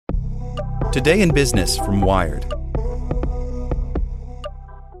Today in Business from Wired.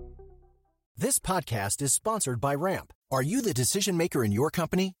 This podcast is sponsored by Ramp. Are you the decision maker in your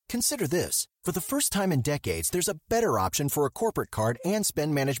company? Consider this. For the first time in decades, there's a better option for a corporate card and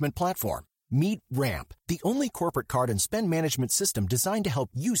spend management platform. Meet Ramp, the only corporate card and spend management system designed to help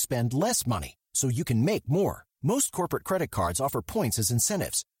you spend less money so you can make more. Most corporate credit cards offer points as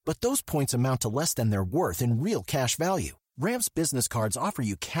incentives, but those points amount to less than their worth in real cash value. Ramp's business cards offer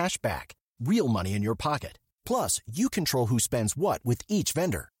you cash back, real money in your pocket. Plus, you control who spends what with each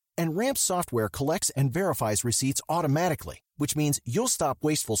vendor. And Ramp software collects and verifies receipts automatically, which means you'll stop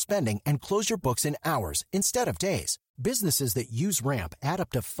wasteful spending and close your books in hours instead of days. Businesses that use Ramp add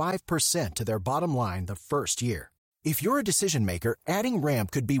up to 5% to their bottom line the first year. If you're a decision maker, adding Ramp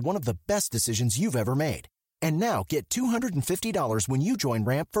could be one of the best decisions you've ever made. And now get $250 when you join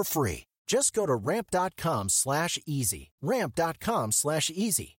Ramp for free. Just go to ramp.com/easy.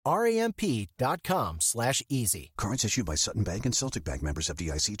 Ramp.com/easy. RAMP.com/easy. Cards issued by Sutton Bank and Celtic Bank, members of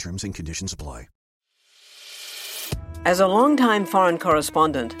FDIC. Terms and conditions apply. As a longtime foreign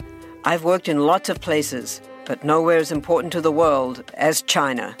correspondent, I've worked in lots of places, but nowhere as important to the world as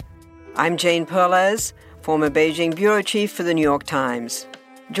China. I'm Jane Perlez, former Beijing bureau chief for the New York Times.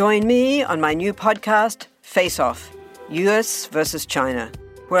 Join me on my new podcast, Face Off, U.S. versus China,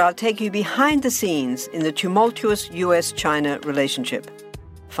 where I'll take you behind the scenes in the tumultuous U.S.-China relationship.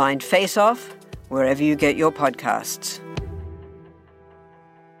 Find Face Off wherever you get your podcasts.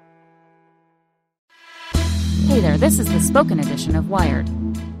 Hey there, this is the spoken edition of Wired.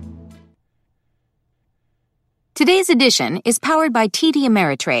 Today's edition is powered by TD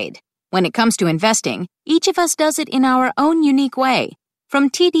Ameritrade. When it comes to investing, each of us does it in our own unique way. From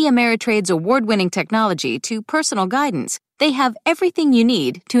TD Ameritrade's award-winning technology to personal guidance, they have everything you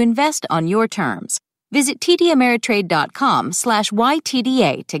need to invest on your terms. Visit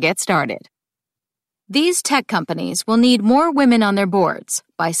tdameritrade.com/YTDA to get started. These tech companies will need more women on their boards,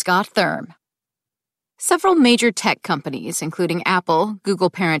 by Scott Thurm. Several major tech companies, including Apple, Google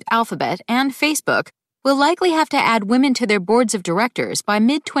parent Alphabet, and Facebook, will likely have to add women to their boards of directors by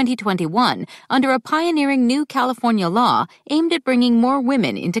mid-2021 under a pioneering new California law aimed at bringing more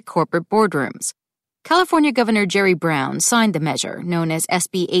women into corporate boardrooms. California Governor Jerry Brown signed the measure, known as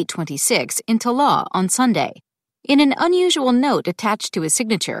SB 826, into law on Sunday. In an unusual note attached to his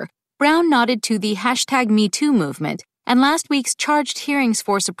signature, Brown nodded to the #MeToo movement and last week's charged hearings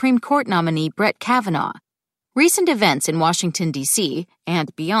for Supreme Court nominee Brett Kavanaugh. Recent events in Washington, D.C.,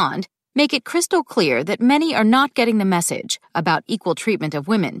 and beyond, make it crystal clear that many are not getting the message about equal treatment of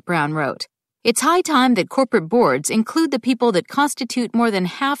women, Brown wrote. It's high time that corporate boards include the people that constitute more than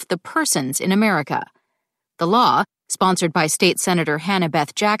half the persons in America. The law, sponsored by State Senator Hannah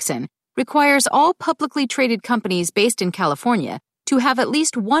Beth Jackson, requires all publicly traded companies based in California to have at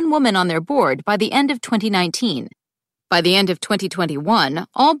least one woman on their board by the end of 2019. By the end of 2021,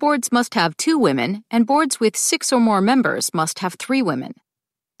 all boards must have 2 women, and boards with 6 or more members must have 3 women.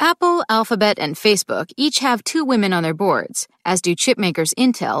 Apple, Alphabet, and Facebook each have 2 women on their boards, as do chipmakers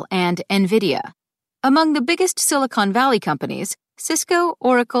Intel and NVIDIA. Among the biggest Silicon Valley companies, Cisco,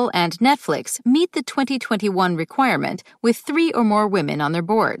 Oracle, and Netflix meet the 2021 requirement with 3 or more women on their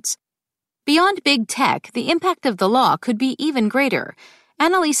boards. Beyond big tech, the impact of the law could be even greater.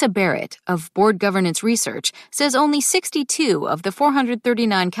 Annalisa Barrett of Board Governance Research says only 62 of the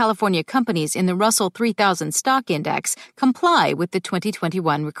 439 California companies in the Russell 3000 stock index comply with the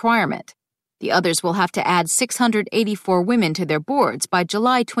 2021 requirement. The others will have to add 684 women to their boards by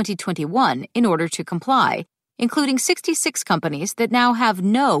July 2021 in order to comply, including 66 companies that now have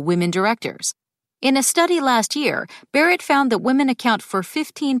no women directors. In a study last year, Barrett found that women account for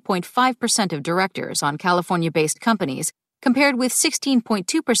 15.5% of directors on California-based companies, compared with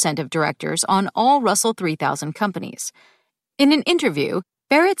 16.2% of directors on all Russell 3000 companies. In an interview,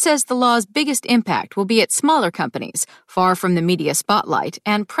 Barrett says the law's biggest impact will be at smaller companies, far from the media spotlight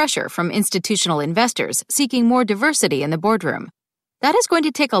and pressure from institutional investors seeking more diversity in the boardroom. That is going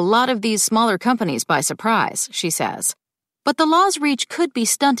to take a lot of these smaller companies by surprise, she says. But the law's reach could be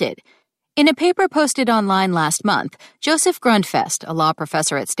stunted. In a paper posted online last month, Joseph Grundfest, a law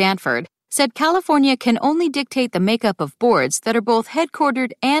professor at Stanford, said California can only dictate the makeup of boards that are both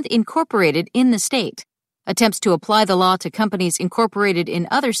headquartered and incorporated in the state. Attempts to apply the law to companies incorporated in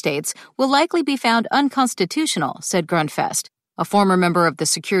other states will likely be found unconstitutional, said Grundfest, a former member of the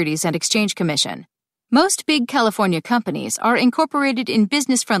Securities and Exchange Commission. Most big California companies are incorporated in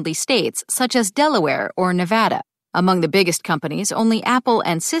business-friendly states such as Delaware or Nevada. Among the biggest companies, only Apple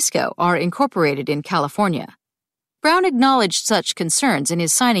and Cisco are incorporated in California. Brown acknowledged such concerns in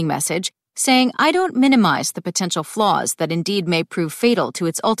his signing message saying, "I don't minimize the potential flaws that indeed may prove fatal to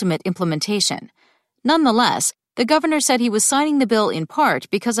its ultimate implementation." Nonetheless, the governor said he was signing the bill in part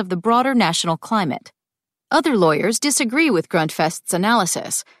because of the broader national climate. Other lawyers disagree with Grundfest's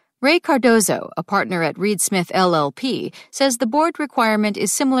analysis. Ray Cardozo, a partner at Reed Smith LLP, says the board requirement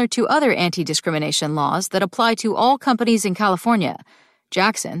is similar to other anti-discrimination laws that apply to all companies in California.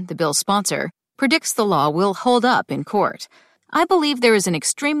 Jackson, the bill's sponsor, predicts the law will hold up in court. "I believe there is an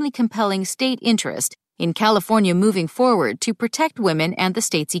extremely compelling state interest in California moving forward to protect women and the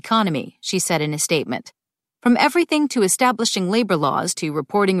state's economy," she said in a statement. From everything to establishing labor laws to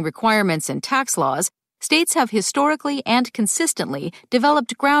reporting requirements and tax laws, states have historically and consistently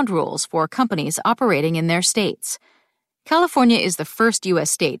developed ground rules for companies operating in their states. California is the first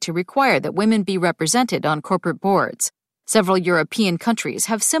U.S. state to require that women be represented on corporate boards. Several European countries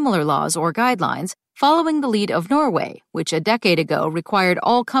have similar laws or guidelines, following the lead of Norway, which a decade ago required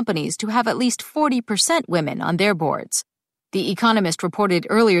all companies to have at least 40% women on their boards. The Economist reported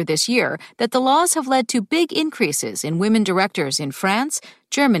earlier this year that the laws have led to big increases in women directors in France,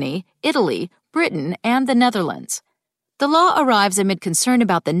 Germany, Italy, Britain, and the Netherlands. The law arrives amid concern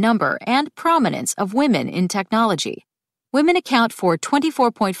about the number and prominence of women in technology. Women account for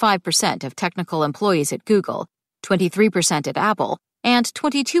 24.5% of technical employees at Google, 23% at Apple, and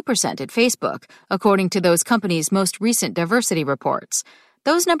 22% at Facebook, according to those companies' most recent diversity reports.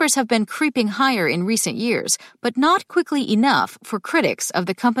 Those numbers have been creeping higher in recent years, but not quickly enough for critics of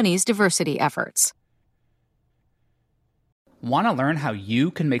the company's diversity efforts. Want to learn how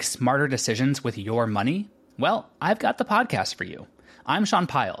you can make smarter decisions with your money? Well, I've got the podcast for you. I'm Sean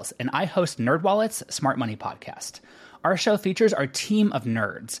Piles, and I host NerdWallet's Smart Money Podcast. Our show features our team of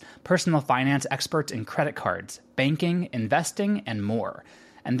nerds, personal finance experts in credit cards, banking, investing, and more.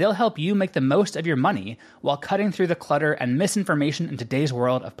 And they'll help you make the most of your money while cutting through the clutter and misinformation in today's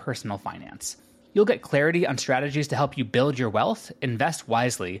world of personal finance. You'll get clarity on strategies to help you build your wealth, invest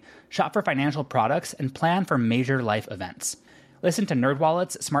wisely, shop for financial products, and plan for major life events. Listen to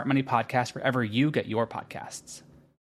NerdWallet's Smart Money Podcast wherever you get your podcasts.